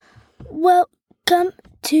Welcome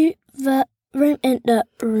to the room in the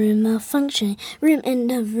room malfunctioning. Room in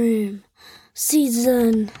the room.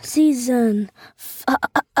 Season 5.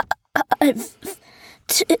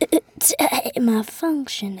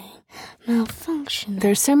 Malfunctioning.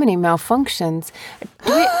 There's so many malfunctions.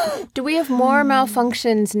 Do we have more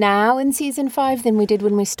malfunctions now in season 5 than we did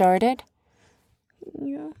when we started?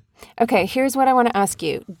 Yeah. Okay, here's what I want to ask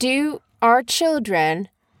you. Do our children...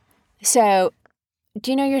 So,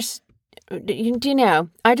 do you know,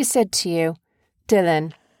 I just said to you,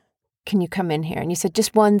 Dylan, can you come in here? And you said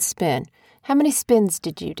just one spin. How many spins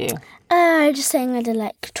did you do? Just saying I did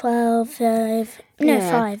like 12, 5. No,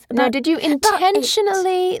 Yeah. 5. Now, did you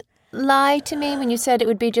intentionally lie to me when you said it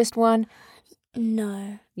would be just one?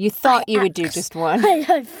 No. You thought you would do just one.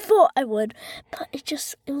 I thought I would, but it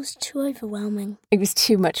was too overwhelming. It was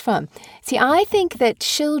too much fun. See, I think that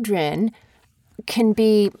children can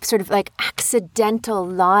be sort of like accidental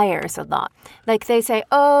liars a lot. Like they say,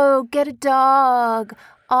 oh, get a dog,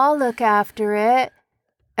 I'll look after it.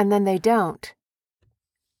 And then they don't.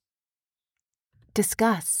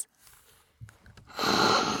 Discuss.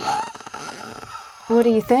 What do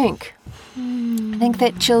you think? Think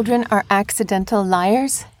that children are accidental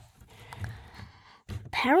liars?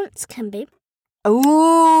 Parents can be.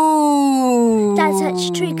 Ooh. That's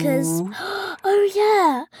actually true because, oh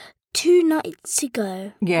yeah, 2 nights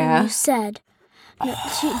ago, Yeah. when you said,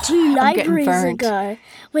 two libraries burnt. ago,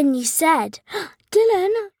 when you said, Dylan,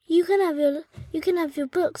 you can have your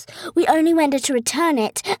books. We only went to return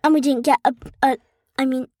it, and we didn't get a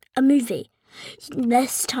movie.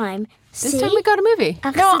 This time we got a movie.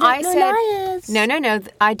 Liars. No.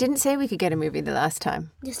 I didn't say we could get a movie the last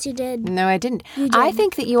time. Yes, you did. No, I didn't. You did. I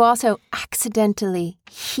think that you also accidentally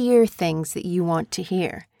hear things that you want to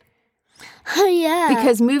hear. Oh, yeah.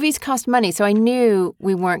 Because movies cost money, so I knew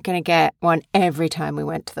we weren't going to get one every time we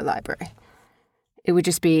went to the library. It would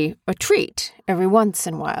just be a treat. Every once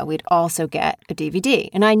in a while, we'd also get a DVD.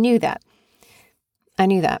 And I knew that.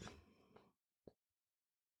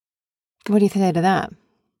 What do you say to that?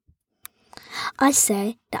 I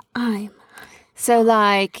say that I'm. So,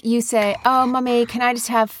 like, you say, oh, Mummy, can I just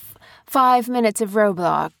have 5 minutes of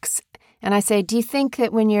Roblox? And I say, do you think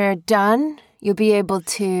that when you're done, you'll be able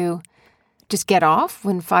to just get off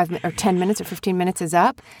when 5 or 10 minutes or 15 minutes is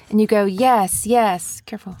up? And you go, yes.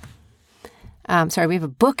 Careful. Sorry, we have a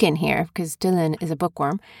book in here because Dylan is a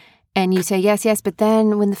bookworm. And you say, yes, but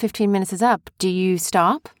then when the 15 minutes is up, do you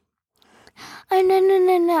stop? Oh, no.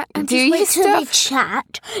 And Do just you wait till they stop?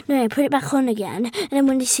 chat. No, I put it back on again. And then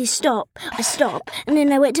when they say stop, I stop. And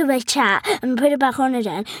then I wait till they chat and put it back on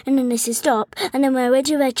again. And then they say stop. And then when I wait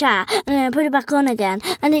till they chat and then I put it back on again.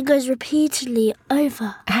 And it goes repeatedly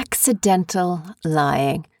over. Accidental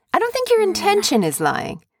lying. I don't think your intention is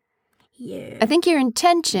lying. Yeah. I think your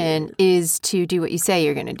intention is to do what you say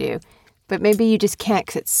you're going to do. But maybe you just can't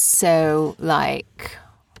because it's so, like,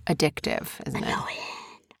 addictive, isn't it?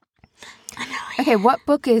 Okay, what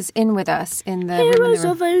book is in with us in the Heroes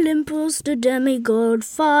room? of Olympus, the Demigod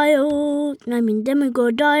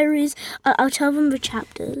Demigod Diaries. I'll tell them the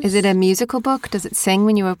chapters. Is it a musical book? Does it sing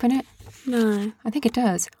when you open it? No. I think it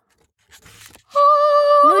does.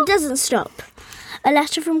 No, it doesn't stop. A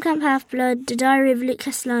Letter from Camp Half-Blood, The Diary of Luke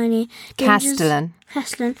Castellani, Castellan.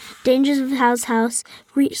 Dangers of House House,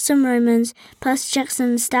 Reach Some Romans, Percy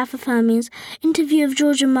Jackson, Staff of Hermes, Interview of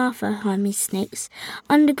George and Martha, Hermes Snakes,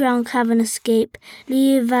 Underground Cavern Escape,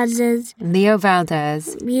 Leo Valdez and the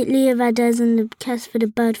Quest for the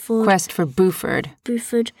Birdford, Quest for Buford.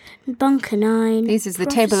 Bunker 9. This is the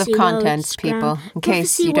table of contents, people, in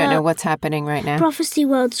case you don't know what's happening right now. Prophecy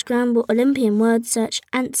World Scramble, Olympian Word Search,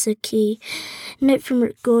 Answer Key, Note from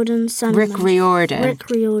Rick Riordan,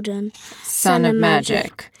 Son of Magic.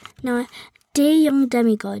 Now, dear young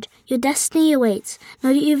demigod, your destiny awaits.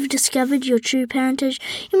 Now that you've discovered your true parentage,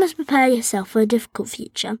 you must prepare yourself for a difficult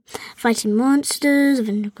future. Fighting monsters,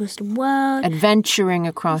 adventuring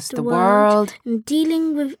across the world. And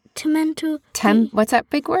dealing with what's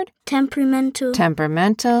that big word? Temperamental.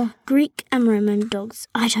 Greek and Roman dogs.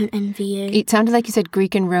 I don't envy you. It sounded like you said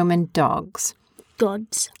Greek and Roman dogs.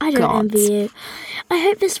 Gods. I don't envy you. I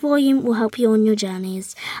hope this volume will help you on your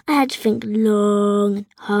journeys. I had to think long and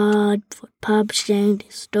hard before publishing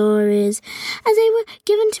these stories, as they were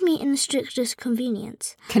given to me in the strictest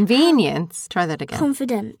convenience. Convenience? Try that again.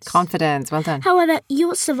 Confidence. Well done. However,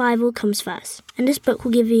 your survival comes first, and this book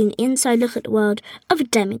will give you an inside look at the world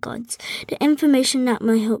of demigods, the information that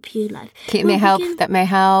may help you live. That may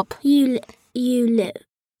help. You live.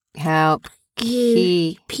 Help.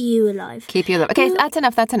 Keep you alive. Okay, that's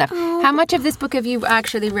enough. How much of this book have you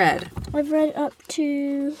actually read? I've read up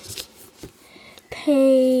to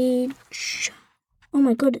page page. Oh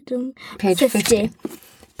my God, it's on page 50.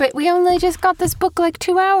 But we only just got this book like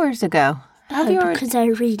 2 hours ago. Because I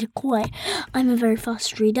read I'm a very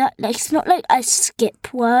fast reader. Like, it's not like I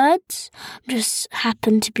skip words. I just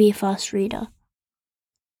happen to be a fast reader.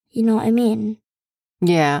 You know what I mean?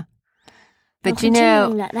 Yeah. But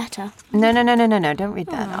that letter. No. Don't read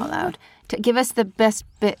that out loud. Give us the best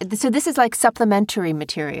bit. So this is like supplementary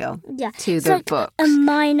material to the books. A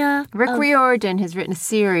minor. Rick Riordan has written a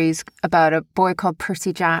series about a boy called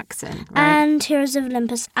Percy Jackson, right? And Heroes of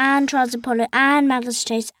Olympus, and Trials of Apollo, and Magnus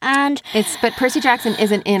Chase, and... But Percy Jackson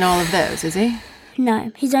isn't in all of those, is he?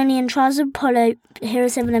 No, he's only in Trials of Apollo,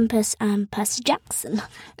 Heroes of Olympus, and Percy Jackson.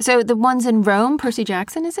 So the ones in Rome, Percy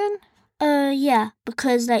Jackson is in? Yeah,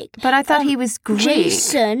 because But I thought he was Greek.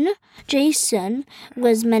 Jason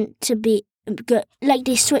was meant to be good. Like,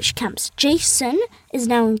 they switched camps. Jason is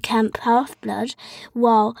now in Camp Half-Blood,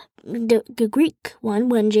 while the Greek one,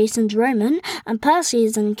 when Jason's Roman, and Percy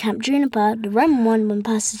is in Camp Juniper, the Roman one, when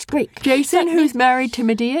Percy's Greek. Jason, who's married to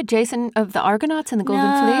Medea? Jason of the Argonauts and the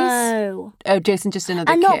Golden Fleece? No. Oh, Jason, just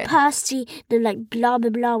another and kid. And not Percy, the, blah, blah,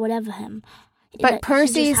 blah, whatever him. But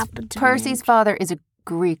Percy's father is a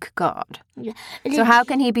Greek god. Yeah. So how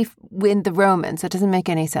can he be with the Romans? That doesn't make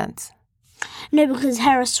any sense. No, because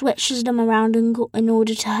Hera switches them around in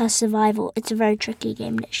order to her survival. It's a very tricky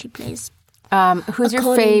game that she plays. Who's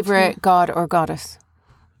your favorite god or goddess?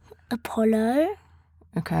 Apollo.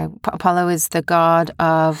 Okay. Apollo is the god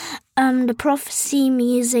of... the prophecy,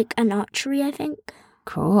 music, and archery, I think.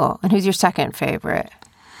 Cool. And who's your second favorite?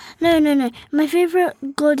 No. My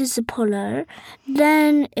favorite god is Apollo.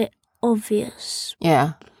 Then obvious.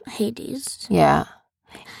 Yeah. Hades. Yeah.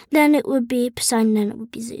 Then it would be Poseidon, then it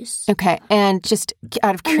would be Zeus. Okay, and just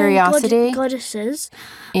out of curiosity... And goddesses.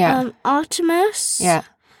 Yeah. Artemis. Yeah.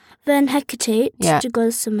 Then Hecate, the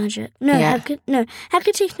goddess of magic. Hecate and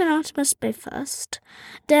Artemis both first.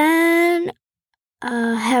 Then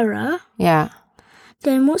Hera. Yeah.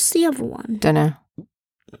 Then what's the other one? Dunno.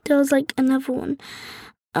 There was another one.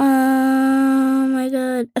 Oh my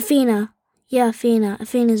God. Athena. Yeah, Athena.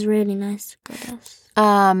 Athena's really nice goddess.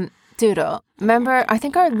 Doodle, remember, I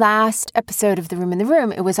think our last episode of The Room in the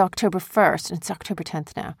Room, it was October 1st, and it's October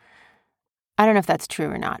 10th now. I don't know if that's true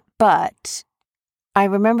or not, but I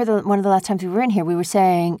remember one of the last times we were in here, we were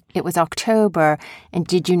saying it was October, and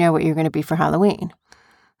did you know what you were going to be for Halloween?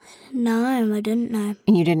 No, I didn't know.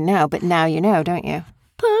 And you didn't know, but now you know, don't you?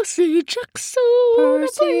 Percy Jackson.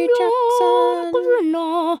 Percy Jackson.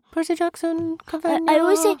 Percy Jackson. I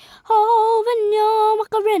always say,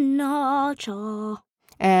 Macarena, cha.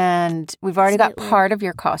 And we've already got part of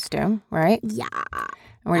your costume, right? Yeah.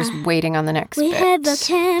 And we're just waiting on the next bit. We have a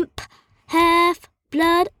Camp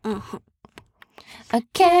Half-Blood. A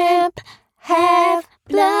Camp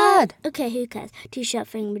Half-Blood. Okay, who cares? T-shirt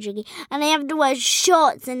thingamajiggy. And I have to wear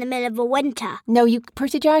shorts in the middle of the winter. No,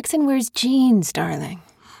 Percy Jackson wears jeans, darling.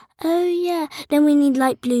 Oh, yeah. Then we need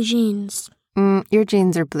light blue jeans. Your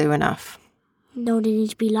jeans are blue enough. No, they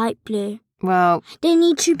need to be light blue. Well... They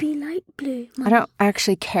need to be light blue. Mom. I don't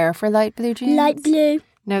actually care for light blue jeans. Light blue.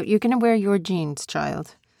 No, you're going to wear your jeans,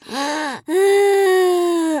 child. So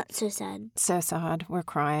sad. So sad. We're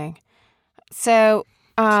crying. So,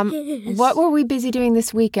 what were we busy doing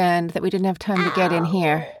this weekend that we didn't have time to get in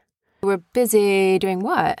here? We were busy doing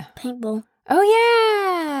what? Paintball. Oh,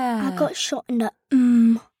 yeah. I got shot in the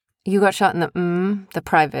You got shot in the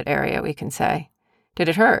private area, we can say. Did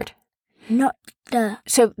it hurt? Not the...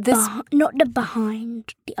 So this... not the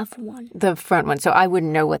behind, the other one. The front one. So I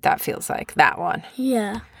wouldn't know what that feels like, that one.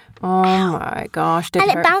 Yeah. Oh, my gosh. Did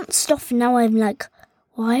it bounced off, and now I'm like,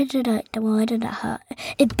 why did it hurt?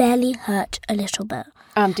 It barely hurt a little bit.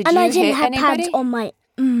 Did you hit anybody? Pads on my...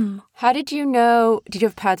 How did you know... Did you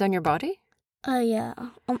have pads on your body? Oh, yeah.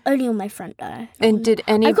 Only on my front, though. And did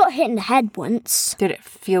any... I got hit in the head once. Did it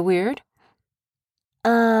feel weird?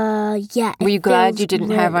 Yeah. Were you glad you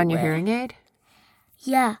didn't have on your hearing aid?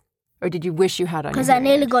 Yeah. Or did you wish you had on your hearing aid? Because I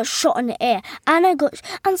nearly got shot in the ear.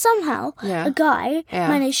 And somehow, a guy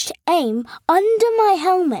managed to aim under my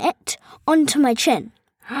helmet onto my chin.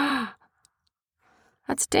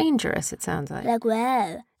 That's dangerous, it sounds like. Like,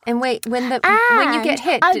 wow. And wait, when you get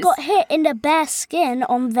hit... I got hit in the bare skin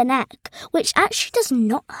on the neck, which actually does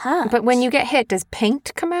not hurt. But when you get hit, does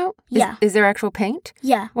paint come out? Yeah. Is there actual paint?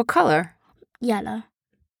 Yeah. What color? Yellow.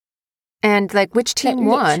 And, which team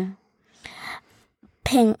won?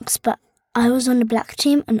 Pinks, but I was on the black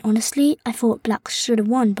team, and honestly, I thought black should have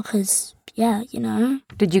won because, yeah, you know.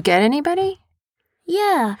 Did you get anybody?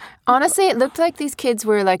 Yeah. Honestly, it looked like these kids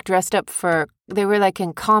were, dressed up they were,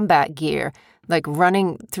 in combat gear,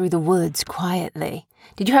 running through the woods quietly.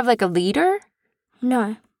 Did you have, a leader?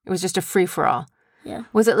 No. It was just a free-for-all. Yeah.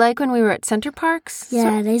 Was it like when we were at Center Parks?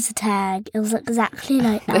 Yeah, laser tag. It was exactly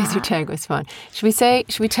like that. Laser tag was fun. Should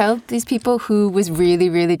we tell these people who was really,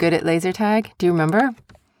 really good at laser tag? Do you remember?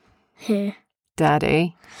 Who?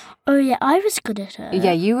 Daddy. Oh yeah, I was good at it.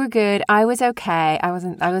 Yeah, you were good. I was okay. I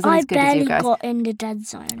wasn't as good as you guys. I barely got in the dead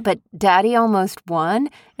zone. But Daddy almost won,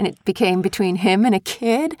 and it became between him and a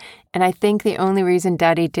kid. And I think the only reason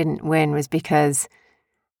Daddy didn't win was because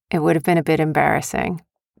it would have been a bit embarrassing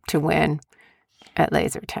to win at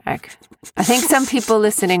laser tag. I think some people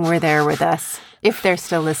listening were there with us, if they're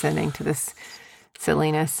still listening to this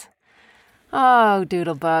silliness. Oh,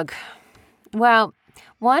 Doodlebug. Well,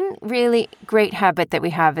 one really great habit that we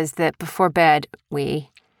have is that before bed we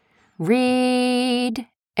read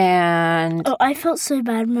and... Oh, I felt so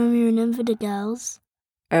bad when we remembered the girls.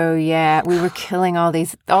 Oh, yeah. We were killing all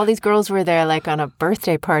these girls were there like on a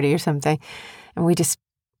birthday party or something. And we just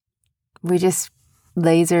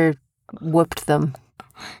laser whooped them.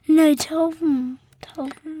 No, tell them.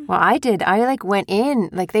 Well, I did. I like went in,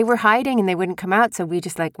 like they were hiding and they wouldn't come out. So we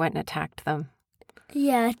just like went and attacked them.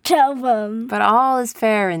 Yeah, tell them. But all is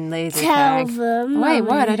fair in laser tag. Tell them. Wait, Mommy.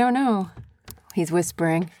 what? I don't know. He's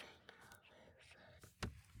whispering.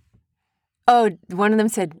 Oh, one of them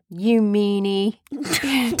said, "You meanie,"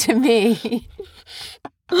 to me.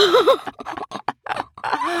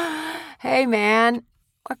 Hey, man.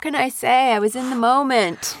 What can I say? I was in the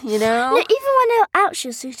moment, you know? No, even when they were out, she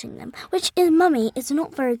was shooting them, which is, Mummy, it's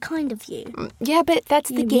not very kind of you. Yeah, but that's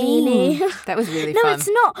the game. That was really fun. No, it's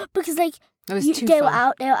not, because, like, they were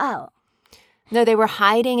out. No, they were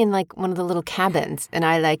hiding in, like, one of the little cabins, and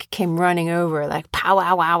I, like, came running over, like, pow,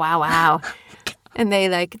 wow, wow, wow, wow. And they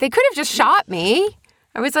could have just shot me.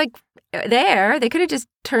 I was, like, there. They could have just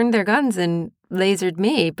turned their guns and lasered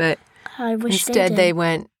me, but I wish instead they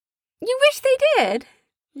went, "You wish they did?"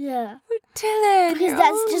 Yeah. Dylan, because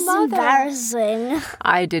that's just embarrassing.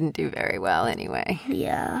 I didn't do very well anyway.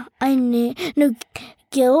 Yeah, I knew. No,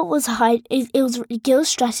 Gil was Gil's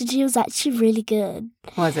strategy was actually really good.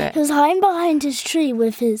 Was it? He was hiding behind his tree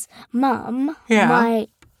with his mum. Yeah. My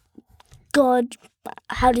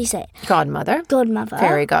how do you say it? Godmother.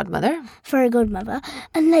 Fairy godmother.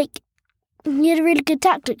 And like, he had a really good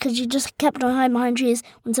tactic because you just kept on hiding behind trees.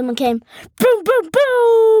 When someone came, boom, boom,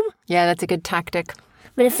 boom. Yeah, that's a good tactic.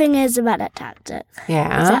 But the thing is about that tactic is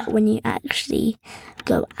that when you actually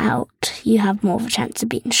go out, you have more of a chance of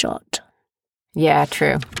being shot. Yeah,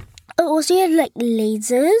 true. Oh, also, you had like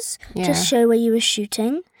lasers to show where you were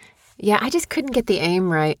shooting. Yeah, I just couldn't get the aim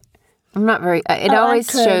right. I'm not very... It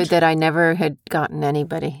always showed that I never had gotten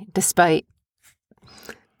anybody, despite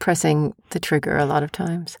pressing the trigger a lot of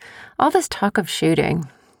times. All this talk of shooting.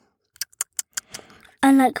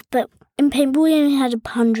 And like, but in paintball, we only had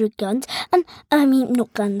 100 guns. And I mean,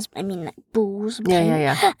 not guns, I mean like balls. Of paint.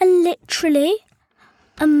 Yeah. And literally,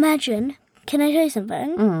 imagine, can I tell you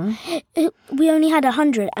something? Mm. We only had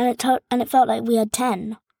 100 and it felt like we had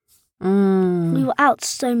 10. Mm. We were out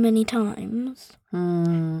so many times.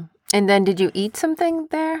 Mm. And then did you eat something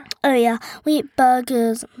there? Oh yeah, we ate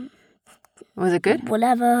burgers. Was it good?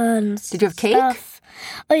 Whatever. And did you have cake? Stuff.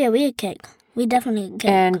 Oh yeah, we had cake. We definitely had cake.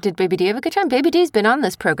 And did Baby D have a good time? Baby D's been on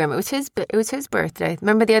this program. It was his birthday.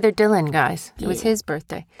 Remember the other Dylan guys? It was his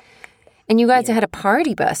birthday. And you guys had a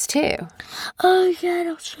party bus too. Oh yeah,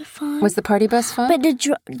 that was so fun. Was the party bus fun? But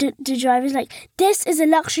the driver's like, "This is a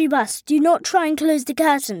luxury bus. Do not try and close the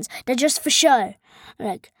curtains. They're just for show." I'm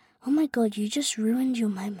like, oh my God, you just ruined your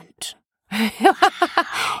moment.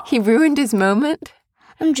 He ruined his moment?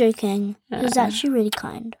 I'm joking. He was actually really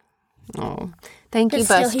kind. Oh, thank you, but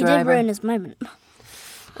bus still, driver. He did ruin his moment.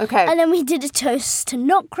 Okay. And then we did a toast to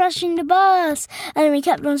not crashing the bus. And then we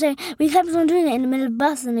kept on doing it in the middle of the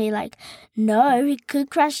bus. And we like, no, we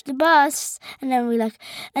could crash the bus. And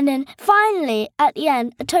then finally, at the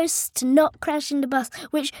end, a toast to not crashing the bus,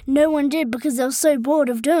 which no one did because they were so bored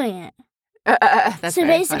of doing it. That's so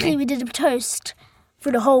basically, funny. we did a toast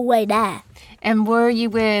for the whole way there. And were you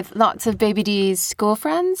with lots of Baby D's school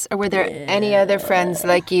friends? Or were there any other friends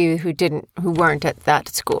like you who weren't at that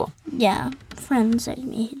school? Yeah, friends like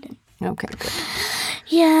me. Okay, good.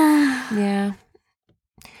 Yeah.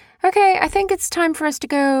 Okay, I think it's time for us to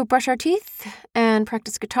go brush our teeth and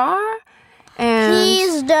practice guitar. And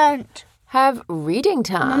please don't. Have reading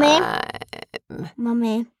time.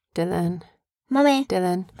 Mommy. Dylan. Mommy.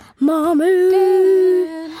 Dylan. Mommy.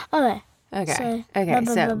 Dylan. Okay. Okay. So, Okay.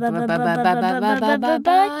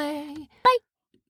 bye.